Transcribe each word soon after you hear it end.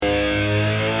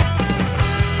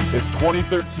It's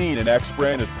 2013 and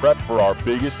X-Brand is prepped for our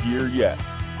biggest year yet.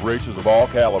 Racers of all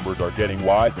calibers are getting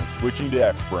wise and switching to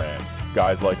X-Brand.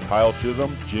 Guys like Kyle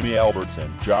Chisholm, Jimmy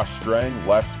Albertson, Josh Strang,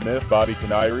 Les Smith, Bobby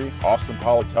Canary, Austin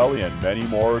Politelli, and many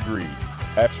more agree.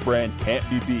 X-Brand can't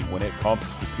be beat when it comes to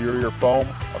superior foam,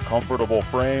 a comfortable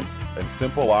frame, and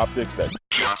simple optics that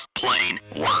just plain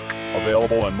work.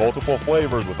 Available in multiple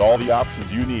flavors with all the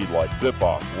options you need like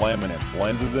zip-offs, laminates,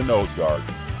 lenses, and nose guards.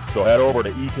 So head over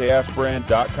to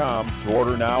eksbrand.com to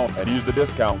order now and use the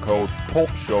discount code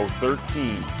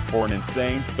PULPSHOW13 for an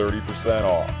insane 30%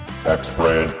 off.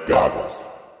 X-Brand Goggles.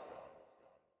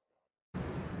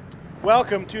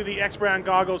 Welcome to the X-Brand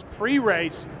Goggles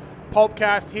pre-race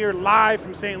Pulpcast here live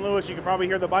from St. Louis. You can probably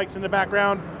hear the bikes in the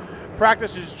background.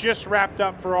 Practice is just wrapped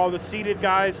up for all the seated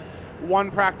guys. One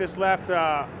practice left.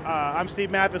 I'm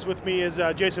Steve Matthes. With me is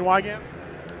Jason Wygant.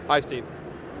 Hi, Steve.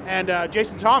 And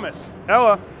Jason Thomas.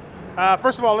 Hello.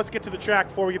 First of all, let's get to the track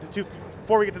before we get to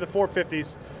the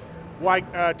 450s.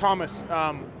 Thomas,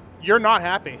 you're not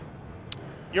happy.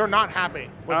 You're not happy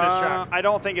with this track. I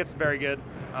don't think it's very good.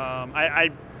 I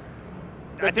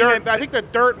think the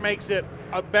dirt makes it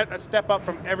a step up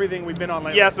from everything we've been on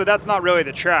lately. Yes, but that's not really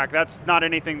the track. That's not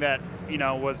anything that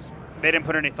was. They didn't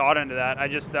put any thought into that. I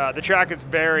just the track is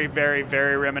very, very,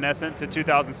 very reminiscent to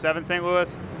 2007 St.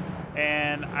 Louis,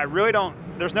 and I really don't.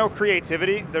 There's no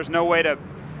creativity. There's no way to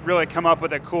really come up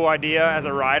with a cool idea as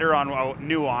a rider on a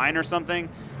new line or something.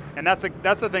 And that's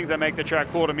the things that make the track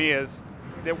cool to me is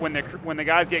that when the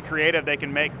guys get creative, they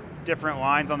can make different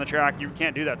lines on the track. You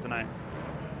can't do that tonight.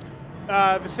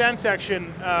 The sand section,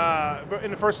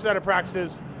 in the first set of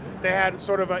practices, they had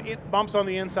sort of bumps on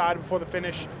the inside before the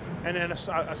finish and then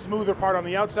a smoother part on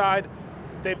the outside.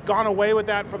 They've gone away with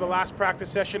that for the last practice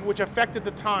session, which affected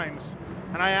the times.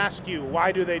 And I ask you,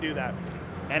 why do they do that?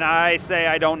 And I say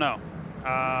I don't know.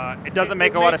 It doesn't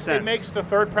make a lot of sense. It makes the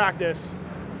third practice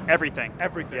everything.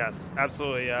 Yes,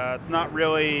 absolutely. It's not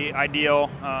really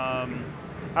ideal. I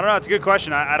don't know. It's a good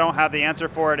question. I don't have the answer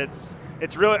for it. It's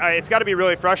got to be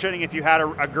really frustrating if you had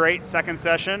a great second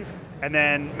session and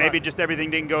then maybe just everything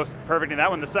didn't go perfect in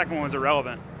that one. The second one was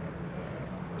irrelevant.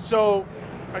 So,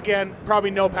 again,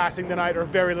 probably no passing tonight or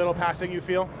very little passing, you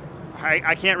feel?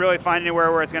 I can't really find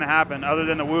anywhere where it's going to happen other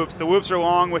than the whoops. The whoops are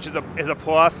long, which is a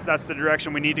plus. That's the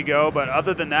direction we need to go. But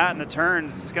other than that, in the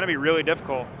turns, it's going to be really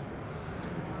difficult.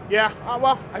 Yeah,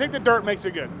 well, I think the dirt makes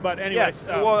it good. But anyway. Yes,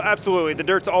 well, absolutely. The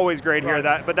dirt's always great here.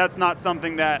 But that's not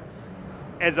something that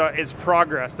is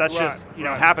progress. That's just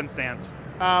happenstance.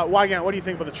 Wygant, what do you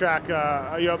think about the track?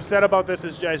 Are you upset about this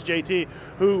as JT,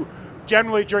 who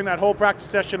generally during that whole practice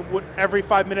session every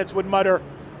 5 minutes would mutter,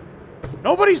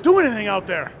 "Nobody's doing anything out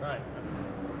there." Right.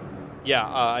 Yeah,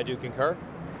 I do concur.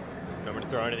 Remember to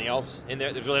throw anything else in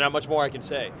there. There's really not much more I can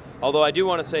say. Although I do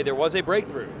want to say there was a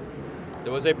breakthrough.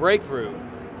 There was a breakthrough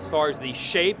as far as the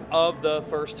shape of the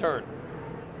first turn.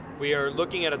 We are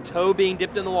looking at a toe being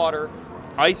dipped in the water,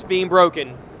 ice being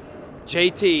broken,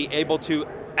 JT able to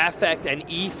affect an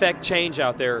effect change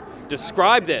out there.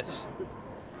 Describe this.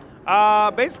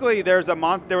 Basically, there was a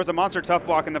monster tough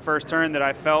block in the first turn that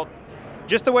I felt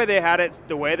just the way they had it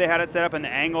set up and the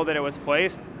angle that it was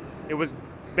placed, it was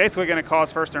basically going to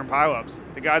cause first turn pileups.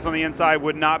 The guys on the inside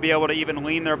would not be able to even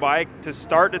lean their bike to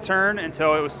start the turn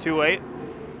until it was too late.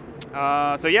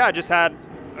 I just had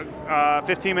a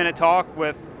 15-minute talk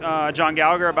with John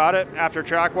Gallagher about it after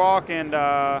track walk, and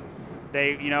I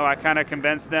kind of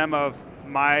convinced them of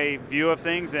my view of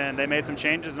things, and they made some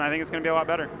changes, and I think it's going to be a lot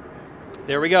better.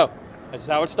 There we go. That's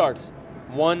how it starts.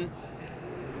 One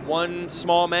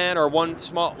small man or one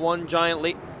giant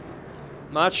leap.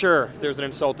 Not sure if there's an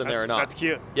insult in there or not. That's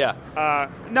cute. Yeah.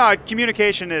 No,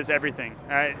 communication is everything.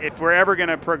 If we're ever going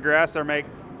to progress or make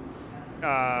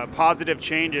positive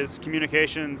changes,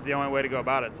 communication's the only way to go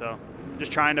about it. So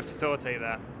just trying to facilitate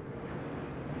that.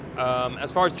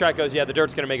 As far as the track goes, yeah, the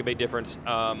dirt's going to make a big difference.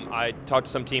 I talked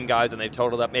to some team guys, and they've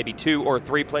totaled up maybe 2 or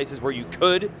 3 places where you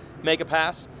could make a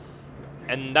pass.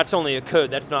 And that's only a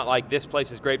could. That's not like this place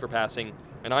is great for passing.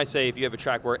 And I say if you have a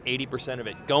track where 80% of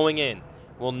it going in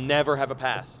will never have a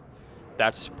pass,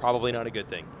 that's probably not a good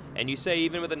thing. And you say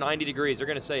even with the 90 degrees, they're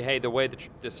going to say, hey, the way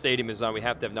the stadium is designed, we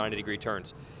have to have 90-degree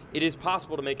turns. It is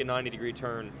possible to make a 90-degree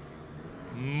turn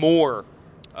more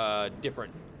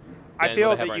different. I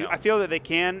feel that they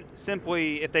can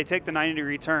simply, if they take the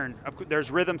 90-degree turn,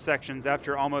 there's rhythm sections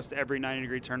after almost every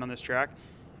 90-degree turn on this track.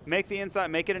 Make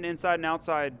it an inside and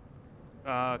outside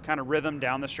kind of rhythm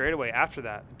down the straightaway after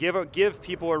that. Give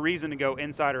people a reason to go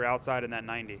inside or outside in that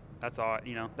 90. That's all.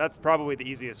 That's probably the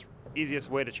easiest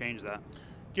way to change that.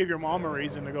 Give your mom a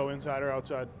reason to go inside or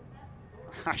outside.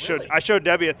 I showed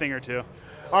Debbie a thing or two.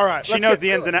 All right. She knows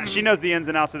the ins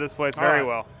and outs of this place very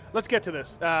well. Let's get to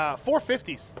this.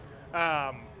 450s.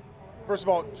 First of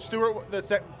all, Stewart, the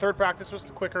third practice was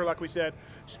quicker, like we said.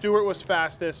 Stewart was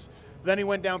fastest. Then he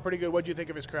went down pretty good. What do you think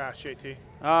of his crash, JT?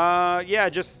 Yeah,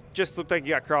 just looked like he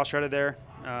got cross-shredded there.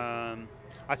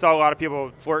 I saw a lot of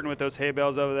people flirting with those hay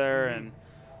bales over there, and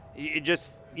it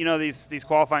just, these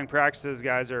qualifying practices,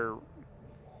 guys are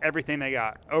everything they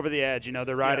got over the edge.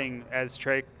 They're riding, as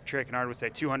Trey Kennard would say,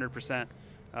 200%.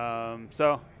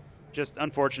 So just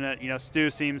unfortunate. Stu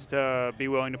seems to be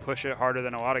willing to push it harder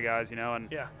than a lot of guys, and I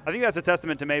think that's a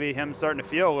testament to maybe him starting to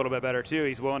feel a little bit better too.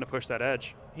 He's willing to push that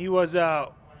edge. He was he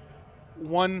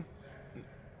was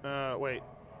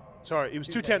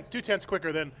two tenths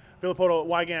quicker than Villopoto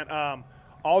Wygant.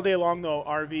 All day long, though,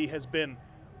 RV has been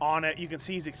on it. You can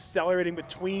see he's accelerating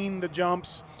between the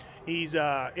jumps. He's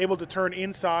able to turn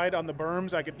inside on the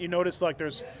berms. You notice like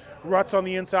there's ruts on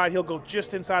the inside. He'll go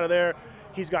just inside of there.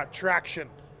 He's got traction,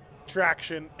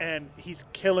 and he's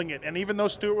killing it. And even though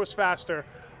Stewart was faster,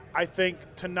 I think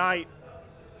tonight,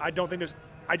 I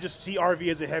just see RV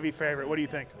as a heavy favorite. What do you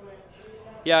think?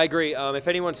 Yeah, I agree. If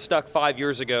anyone's stuck 5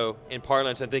 years ago in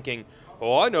parlance and thinking,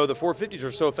 oh, I know the 450s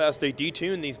are so fast they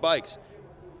detune these bikes.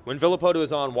 When Villopoto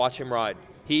is on, watch him ride.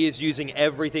 He is using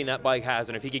everything that bike has,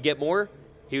 and if he could get more,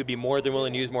 he would be more than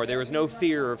willing to use more. There is no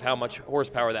fear of how much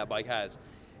horsepower that bike has.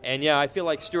 And yeah, I feel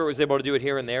like Stewart was able to do it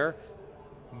here and there,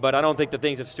 but I don't think the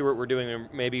things that Stewart were doing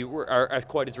are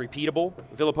quite as repeatable.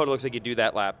 Villopoto looks like he'd do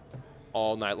that lap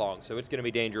all night long, so it's going to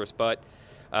be dangerous, but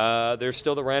there's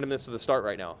still the randomness of the start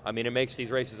right now. I mean, it makes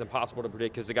these races impossible to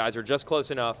predict because the guys are just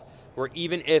close enough where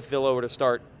even if Villo were to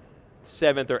start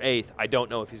 7th or 8th, I don't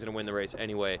know if he's going to win the race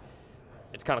anyway.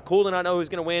 It's kind of cool to not know who's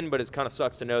going to win, but it kind of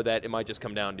sucks to know that it might just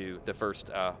come down to the first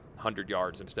 100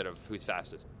 yards instead of who's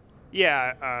fastest.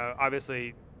 Yeah,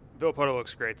 obviously, Villopoto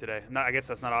looks great today. I guess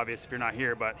that's not obvious if you're not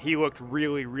here, but he looked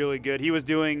really, really good. He was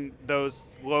doing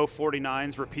those low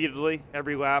 49s repeatedly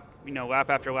every lap,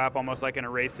 lap after lap, almost like in a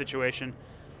race situation.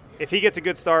 If he gets a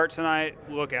good start tonight,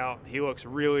 look out. He looks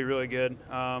really, really good.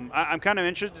 I'm kind of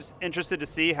interested to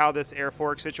see how this air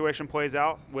fork situation plays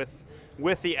out with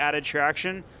the added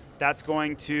traction. That's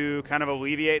going to kind of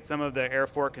alleviate some of the air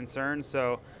fork concerns.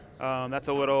 So that's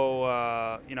a little,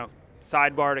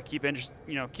 sidebar to keep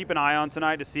an eye on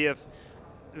tonight to see if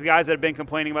the guys that have been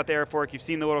complaining about the air fork, you've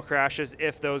seen the little crashes,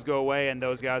 if those go away and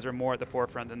those guys are more at the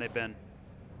forefront than they've been.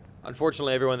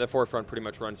 Unfortunately, everyone at the forefront pretty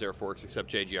much runs air forks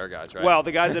except JGR guys, right? Well,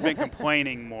 the guys that have been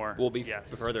complaining more will be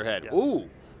further ahead. Yes. Ooh,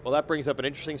 well, that brings up an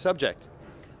interesting subject.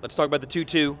 Let's talk about the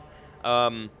 2-2.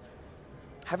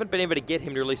 Haven't been able to get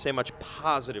him to really say much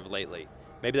positive lately.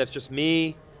 Maybe that's just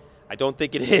me. I don't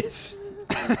think it is.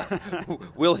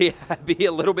 Will he be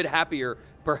a little bit happier,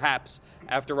 perhaps,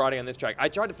 after riding on this track? I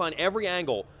tried to find every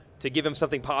angle to give him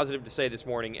something positive to say this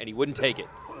morning, and he wouldn't take it.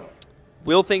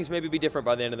 Will things maybe be different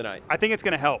by the end of the night? I think it's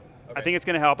going to help. Okay. I think it's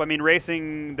going to help. I mean,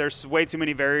 racing, there's way too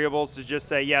many variables to just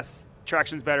say, yes,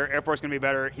 traction's better, air force is going to be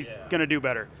better, he's going to do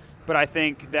better. But I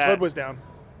think that... His hood was down.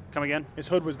 Come again? His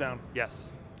hood was down.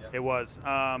 Yes, it was.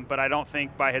 But I don't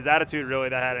think by his attitude, really,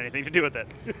 that had anything to do with it.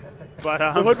 But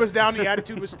the hood was down, the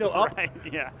attitude was still up. Right,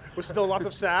 yeah. Was still lots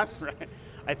of sass. Right.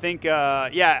 I think,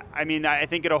 I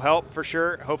think it'll help for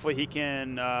sure. Hopefully he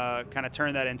can kind of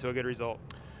turn that into a good result.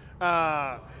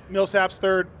 Millsap's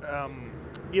third,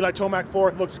 Eli Tomac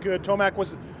fourth, looks good.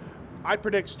 Tomac I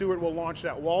predict Stewart will launch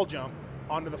that wall jump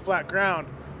onto the flat ground,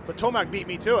 but Tomac beat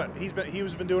me to it. He's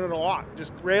been doing it a lot,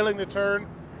 just railing the turn,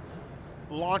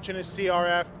 launching his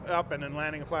CRF up, and then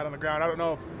landing flat on the ground. I don't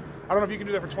know if you can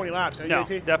do that for 20 laps. No,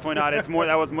 JT? Definitely not. That's more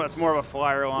of a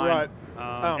flyer line.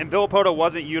 Right. And Villopoto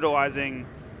wasn't utilizing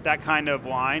that kind of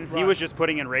line. Right. He was just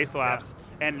putting in race laps. Yeah.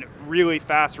 And really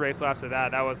fast race laps of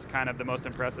that. That was kind of the most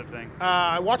impressive thing.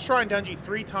 I watched Ryan Dungey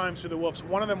 3 times through the whoops.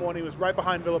 One of them when he was right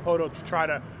behind Villopoto to try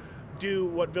to do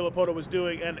what Villopoto was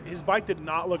doing, and his bike did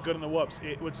not look good in the whoops.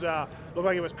 It was looked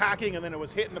like it was packing, and then it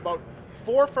was hitting about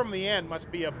 4 from the end.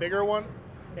 Must be a bigger one,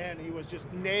 and he was just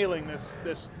nailing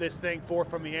this thing 4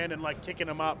 from the end and like kicking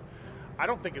him up. I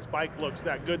don't think his bike looks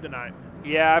that good tonight.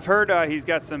 Yeah, I've heard he's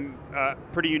got some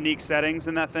pretty unique settings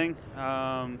in that thing.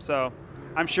 So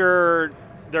I'm sure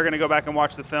they're going to go back and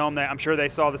watch the film. I'm sure they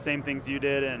saw the same things you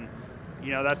did, and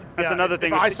that's another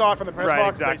thing. If I saw it from the press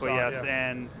box, exactly, they saw yes, it,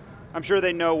 and I'm sure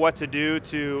they know what to do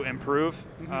to improve.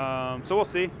 Mm-hmm. So we'll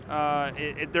see.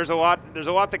 There's a lot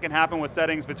that can happen with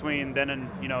settings between then and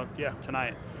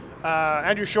tonight.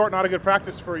 Andrew Short, not a good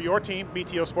practice for your team,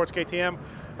 BTO Sports KTM,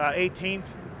 18th.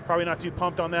 Probably not too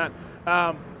pumped on that.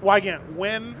 Wygant,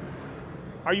 when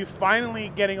are you finally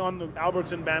getting on the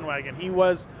Albertson bandwagon? He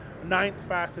was 9th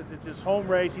fastest. It's his home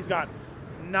race. He's got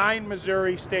 9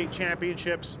 Missouri state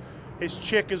championships. His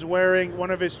chick is wearing one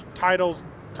of his titled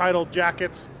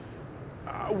jackets.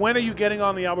 When are you getting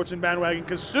on the Albertson bandwagon?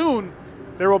 Because soon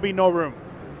there will be no room.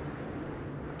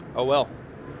 Oh, well.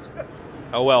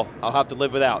 I'll have to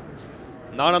live without.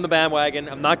 Not on the bandwagon.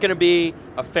 I'm not going to be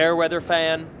a fair weather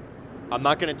fan. I'm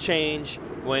not going to change.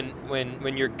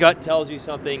 When your gut tells you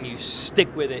something, you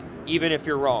stick with it, even if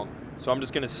you're wrong. So I'm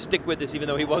just going to stick with this, even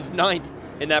though he was 9th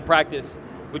in that practice,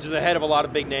 which is ahead of a lot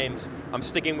of big names. I'm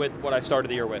sticking with what I started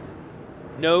the year with.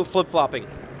 No flip-flopping.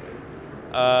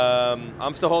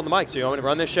 I'm still holding the mic, so you want me to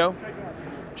run this show?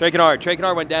 Trey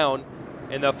Kennard went down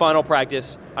in the final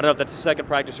practice. I don't know if that's the second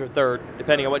practice or third,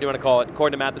 depending on what you want to call it.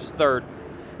 According to Matthes, third.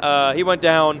 He went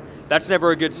down. That's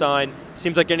never a good sign.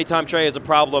 Seems like anytime Trey has a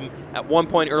problem, at one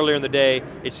point earlier in the day,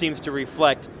 it seems to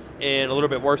reflect in a little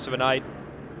bit worse of a night.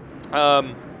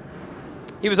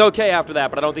 He was okay after that,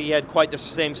 but I don't think he had quite the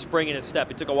same spring in his step.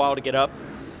 It took a while to get up.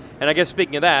 And I guess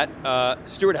speaking of that,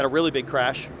 Stewart had a really big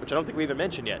crash, which I don't think we even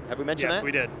mentioned yet. Have we mentioned that? Yes,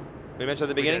 we did. We mentioned at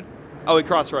the beginning? Oh, he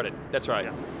cross-rutted. That's right.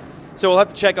 Yes. So we'll have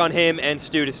to check on him and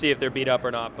Stu to see if they're beat up or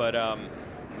not. But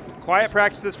Quiet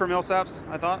practices for Millsaps,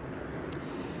 I thought.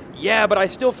 yeah, but I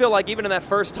still feel like even in that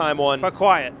first time one, But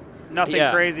quiet. Nothing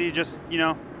Yeah. crazy, just,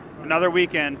 another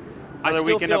weekend. I Another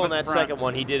still weekend feel up in at that the front. second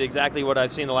one he did exactly what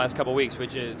I've seen the last couple of weeks,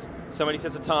 which is somebody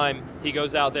sets a time, he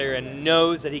goes out there and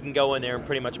knows that he can go in there and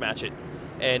pretty much match it.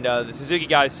 And the Suzuki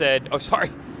guys said,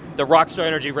 the Rockstar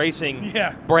Energy Racing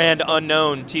Yeah. brand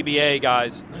unknown TBA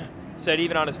guys said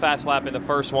even on his fast lap in the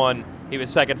first one, he was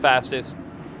second fastest.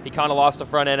 He kind of lost the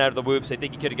front end out of the whoops. They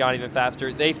think he could have gone even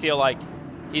faster. They feel like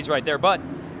he's right there, but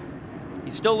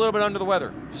he's still a little bit under the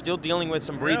weather, still dealing with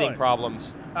some breathing Really?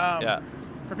 problems. Yeah.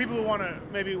 For people who want to,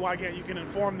 maybe you can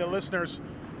inform the listeners,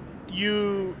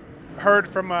 you heard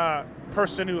from a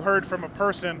person who heard from a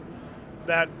person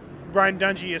that Ryan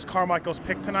Dungey is Carmichael's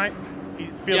pick tonight. He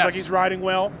feels like Yes. he's riding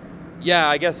well. Yeah,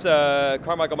 I guess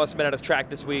Carmichael must have been at his track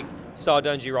this week, saw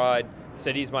Dungey ride,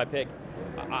 said he's my pick.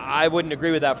 I wouldn't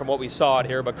agree with that from what we saw out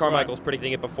here, but Carmichael's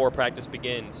predicting it before practice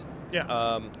begins.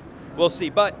 Yeah. We'll see.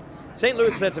 But St.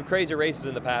 Louis has had some crazy races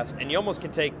in the past, and you almost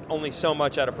can take only so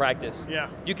much out of practice. Yeah.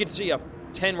 You could see a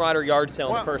 10-rider yard sale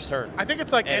in the first turn. I think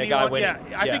it's like And a guy anyone.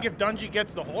 winning. I think if Dungey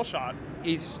gets the whole shot,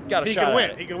 He's got a he shot can win.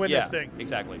 at it. He can win Yeah, this thing.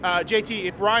 Exactly. JT,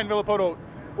 if Ryan Villapoto,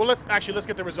 let's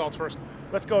get the results first.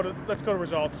 Let's go to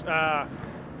results.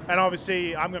 And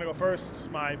obviously, I'm going to go first. It's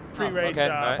my pre-race okay.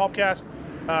 All right. Pulpcast.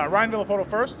 Ryan Villapoto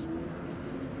first.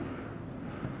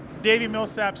 Davey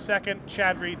Millsap second.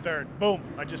 Chad Reed third. Boom!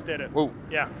 I just did it. Whoa.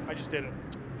 Yeah, I just did it.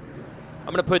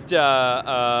 I'm going to put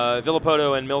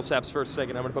Villapoto and Millsaps first,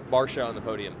 second. I'm going to put Barsha on the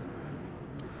podium.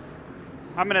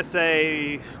 I'm going to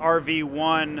say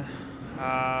RV1,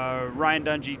 Ryan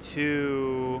Dungey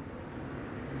 2,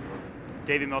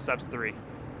 Davey Millsaps 3.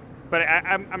 But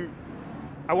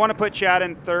I want to put Chad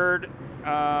in third,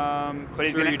 but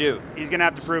he's Sure gonna you do. He's going to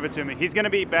have to prove it to me. He's going to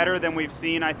be better than we've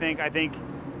seen. I think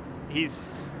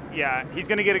he's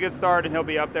going to get a good start and he'll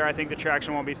be up there. I think the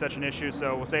traction won't be such an issue.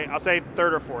 So I'll say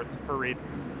third or fourth for Reed.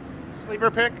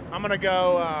 Sleeper pick. I'm going to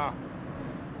go.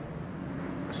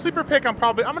 Sleeper pick. I'm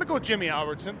going to go with Jimmy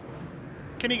Albertson.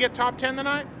 Can he get top 10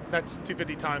 tonight? That's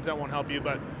 250 times. That won't help you.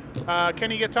 But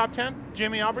can he get top 10?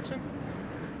 Jimmy Albertson.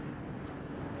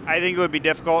 I think it would be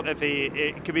difficult if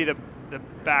it could be the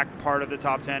back part of the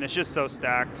top 10. It's just so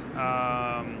stacked.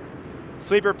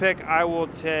 Sleeper pick, I will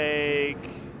take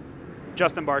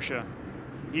Justin Barsha.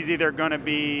 He's either going to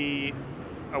be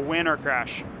a win or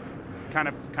crash kind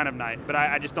of night. But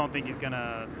I just don't think he's going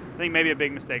to – I think maybe a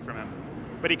big mistake from him.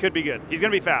 But he could be good. He's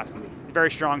going to be fast. He's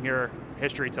very strong here,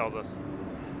 history tells us.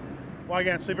 Why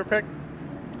again, sleeper pick?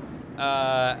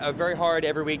 Very hard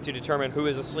every week to determine who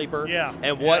is a sleeper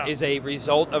and what yeah. is a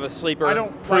result of a sleeper, I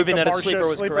don't proving like the that a Barsha sleeper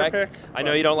was sleeper correct. pick, I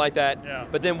know you don't like that. Yeah.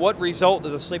 But then what result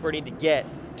does a sleeper need to get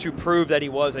to prove that he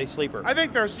was a sleeper? I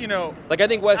think there's, I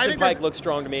think Weston think Pike there's- looks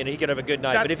strong to me, and he could have a good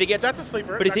night. But if he gets that's a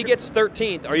sleeper. But if he gets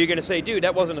 13th, are you going to say, dude,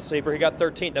 that wasn't a sleeper? He got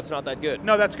 13th. That's not that good.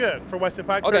 No, that's good for Weston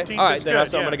Pike. Okay, 13th all right, is then good.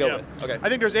 that's what I'm gonna go Yeah. with. Okay. I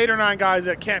think there's 8 or 9 guys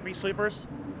that can't be sleepers,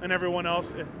 and everyone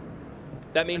else.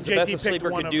 That means And the best JT a sleeper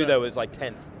picked one could of do them. though is like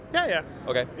 10th. Yeah.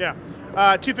 Okay. Yeah.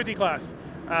 250 class.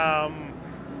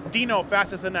 Dino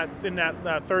fastest in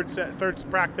that third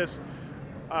practice.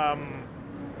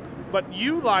 But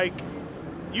you like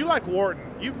Wharton.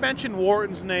 You've mentioned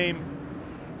Wharton's name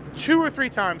 2 or 3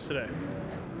 times today.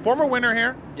 Former winner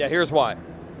here. Yeah, here's why.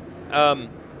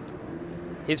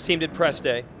 His team did press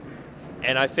day,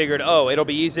 and I figured, it'll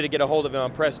be easy to get a hold of him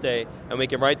on press day, and we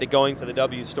can write the Going for the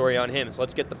W story on him. So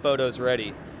let's get the photos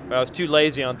ready. But I was too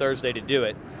lazy on Thursday to do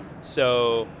it,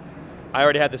 so I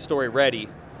already had the story ready.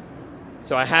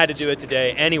 So I had to do it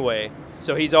today anyway.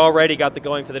 So he's already got the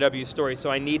going for the W story. So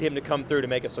I need him to come through to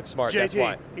make us look smart. JT, That's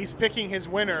why. He's picking his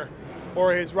winner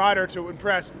or his rider to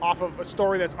impress off of a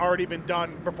story that's already been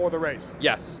done before the race.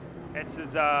 Yes. It's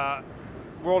his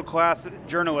world-class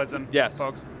journalism, Yes.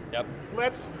 folks. Yep.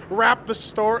 Let's wrap the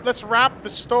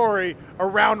story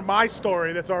around my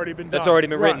story that's already been done. That's already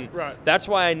been written. Right. That's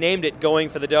why I named it Going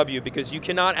for the W, because you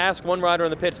cannot ask one rider in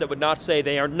the pits that would not say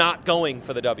they are not going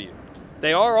for the W.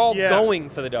 They are all going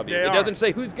for the W. They It are. doesn't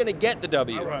say who's going to get the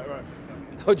W. Right.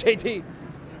 Oh, JT.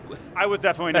 I was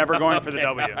definitely never going for the Okay,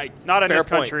 W. all right. Not in Fair this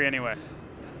point. country, anyway.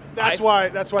 That's why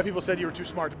people said you were too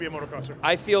smart to be a motocrosser.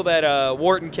 I feel that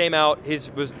Wharton came out,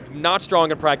 was not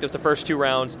strong in practice the first 2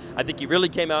 rounds. I think he really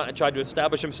came out and tried to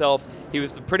establish himself. He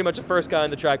was pretty much the first guy on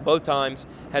the track both times,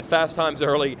 had fast times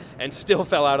early, and still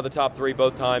fell out of the top 3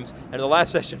 both times. And in the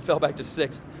last session, fell back to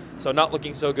 6th. So not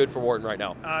looking so good for Wharton right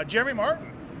now. Jeremy Martin.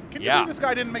 Can you believe this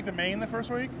guy didn't make the main the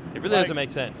first week? It really doesn't make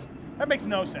sense. That makes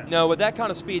no sense. No, with that kind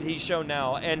of speed he's shown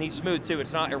now, and he's smooth too,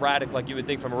 it's not erratic like you would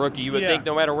think from a rookie. You would think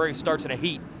no matter where he starts in a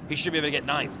heat, he should be able to get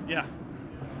 9th. Yeah.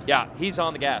 Yeah, he's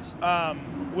on the gas.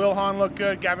 Will Hahn looked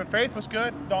good. Gavin Faith was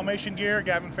good. Dalmatian gear.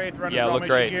 Gavin Faith running looked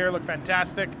Dalmatian great. gear. Looked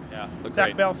fantastic. Yeah, looked Zach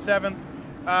great. Bell 7th.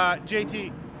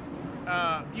 JT,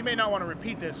 you may not want to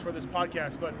repeat this for this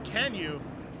podcast, but can you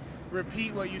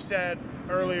repeat what you said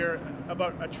earlier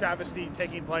about a travesty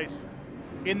taking place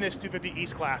in this 250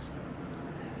 East class?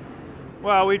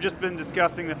 Well, we've just been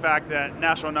discussing the fact that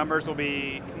national number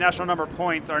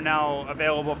points are now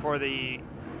available for the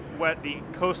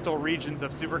coastal regions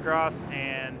of Supercross,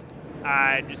 and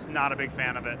I'm just not a big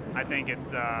fan of it. I think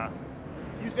it's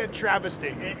You said travesty.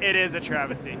 it is a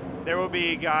travesty. There will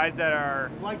be guys that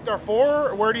are Like Darfur,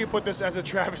 or where do you put this as a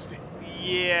travesty?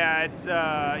 it's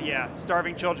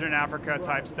starving children in Africa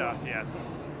type stuff. Yes.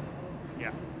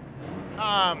 Yeah.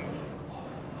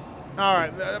 All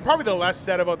right, probably the less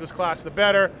said about this class, the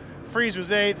better. Freeze was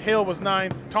 8th, Hill was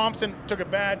 9th. Thompson took a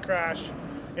bad crash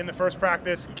in the first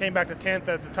practice, came back to 10th.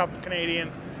 That's a tough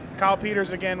Canadian. Kyle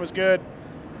Peters again was good.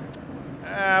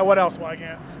 What else,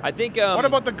 Wygant? I think. What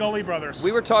about the Gully brothers?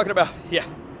 We were talking about,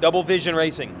 Double Vision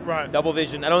Racing. Right. Double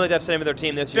Vision. I don't think that's the name of their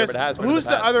team this year, but it has been. Who's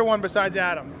in the the other one besides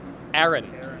Adam?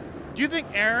 Aaron. Do you think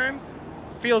Aaron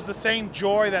feels the same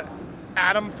joy that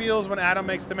Adam feels when Adam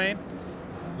makes the main?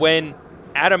 When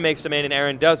Adam makes the main and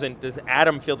Aaron doesn't, does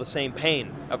Adam feel the same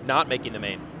pain of not making the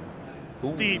main?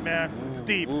 It's deep, man. It's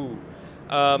deep.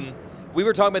 We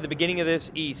were talking about the beginning of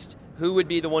this East, who would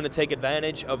be the one to take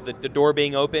advantage of the door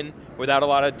being open without a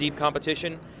lot of deep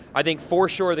competition. I think for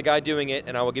sure the guy doing it,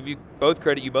 and I will give you both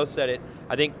credit, you both said it,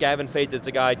 I think Gavin Faith is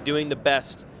the guy doing the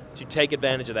best to take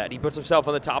advantage of that. He puts himself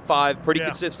on the top 5, pretty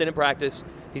consistent in practice.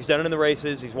 He's done it in the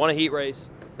races. He's won a heat race.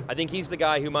 I think he's the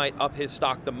guy who might up his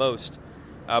stock the most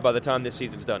by the time this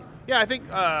season's done. Yeah, I think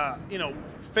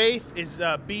Faith is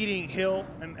beating Hill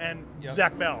and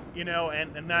Zach Bell.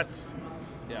 And that's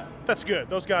good.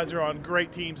 Those guys are on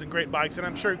great teams and great bikes, and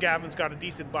I'm sure Gavin's got a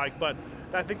decent bike, but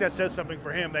I think that says something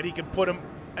for him that he can put him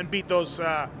and beat those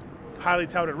highly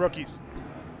touted rookies.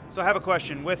 So I have a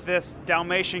question. With this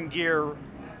Dalmatian gear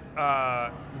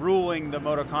ruling the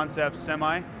Moto Concepts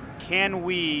semi, can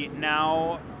we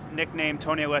now nickname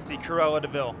Tony Alessi Cruella de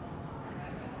Vil?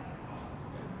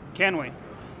 Can we?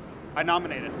 I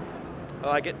nominate it. I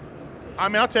like it. I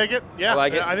mean, I'll take it. Yeah, I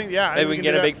like it. I think Maybe we can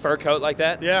get a big fur coat like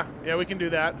that. Yeah, we can do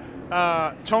that.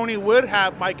 Tony would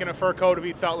have Mike in a fur coat if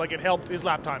he felt like it helped his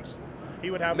lap times. He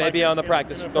would have maybe Mike on the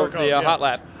practice, in a fur coat, the hot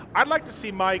lap. I'd like to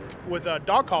see Mike with a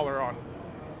dog collar on.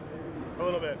 A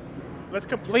little bit. Let's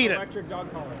complete it. Electric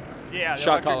dog collar. Yeah, the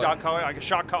Shock electric collar. dog collar, like a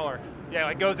shock collar. Yeah,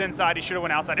 like goes inside. He should have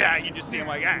went outside. Yeah, you just see him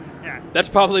like, yeah. That's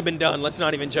probably been done. Let's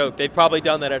not even joke. They've probably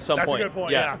done that at some That's point. a good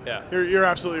point. Yeah. Yeah. You're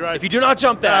absolutely right. If you do not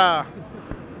jump that.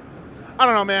 I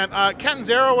don't know, man.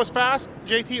 Catanzaro was fast.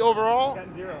 JT overall.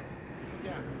 Catanzaro.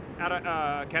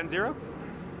 Yeah. Catanzaro?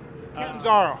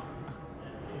 Catanzaro.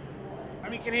 I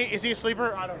mean, is he a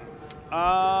sleeper? I don't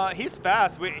know. He's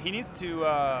fast. He needs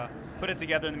to put it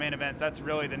together in the main events. That's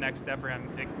really the next step for him.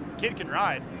 The kid can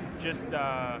ride. Just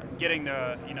getting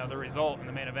the result in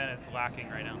the main event is lacking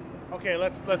right now. Okay,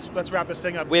 let's wrap this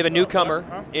thing up. We have a newcomer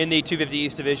in the 250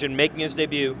 East Division making his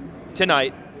debut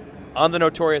tonight on the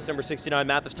notorious number 69.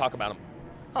 Matt, let's talk about him.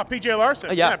 Oh, PJ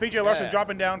Larson. Yeah. PJ Larson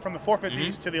dropping down from the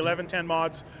 450s to the 1110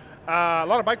 mods. A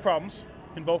lot of bike problems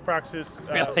in both practices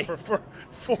Really? for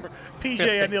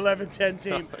PJ and the 1110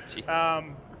 team.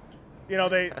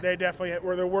 They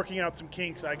definitely they're working out some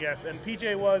kinks, I guess. And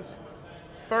PJ was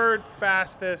third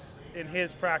fastest in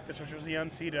his practice, which was the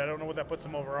unseeded. I don't know what that puts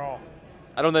him overall.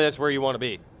 I don't think that's where you want to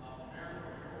be.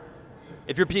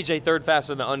 If you're PJ third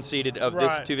faster than the unseeded of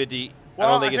this 250 Well,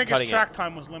 I don't think it's cutting his track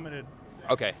time was limited.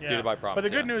 Okay, Yeah. due to my problems. But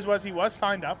the good news was he was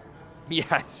signed up.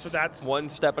 Yes. So that's one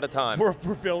step at a time. We're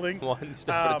building. One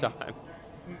step at a time.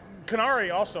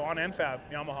 Kanari also on NFAB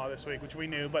Yamaha this week, which we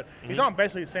knew, but he's on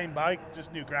basically the same bike,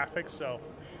 just new graphics, so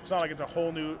it's not like it's a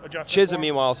whole new adjustment. Chisholm,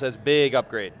 meanwhile, says big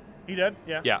upgrade. He did?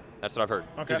 Yeah. Yeah, that's what I've heard.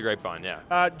 Okay. It's grapevine, yeah.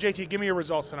 JT, give me your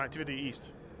results tonight, 250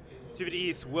 East. 250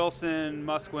 East, Wilson,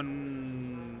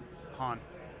 Musquin, Hahn.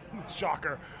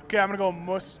 Shocker. Okay, I'm gonna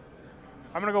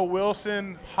go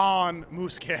Wilson, Hahn,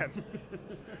 Musquin.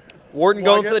 Wharton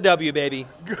going for the W, baby.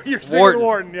 You're singing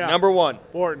Wharton, yeah. Number 1.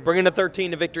 Wharton. Bringing the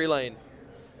 13 to victory lane.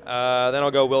 Then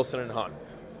I'll go Wilson and Hahn.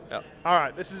 Yep. All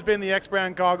right, this has been the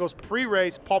X-Brand Goggles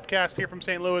pre-race Pulpcast here from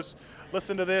St. Louis.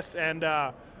 Listen to this and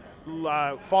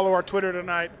follow our Twitter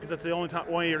tonight because that's the only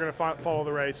way you're going to follow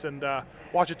the race. And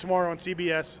watch it tomorrow on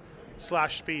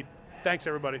CBS/Speed. Thanks,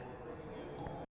 everybody.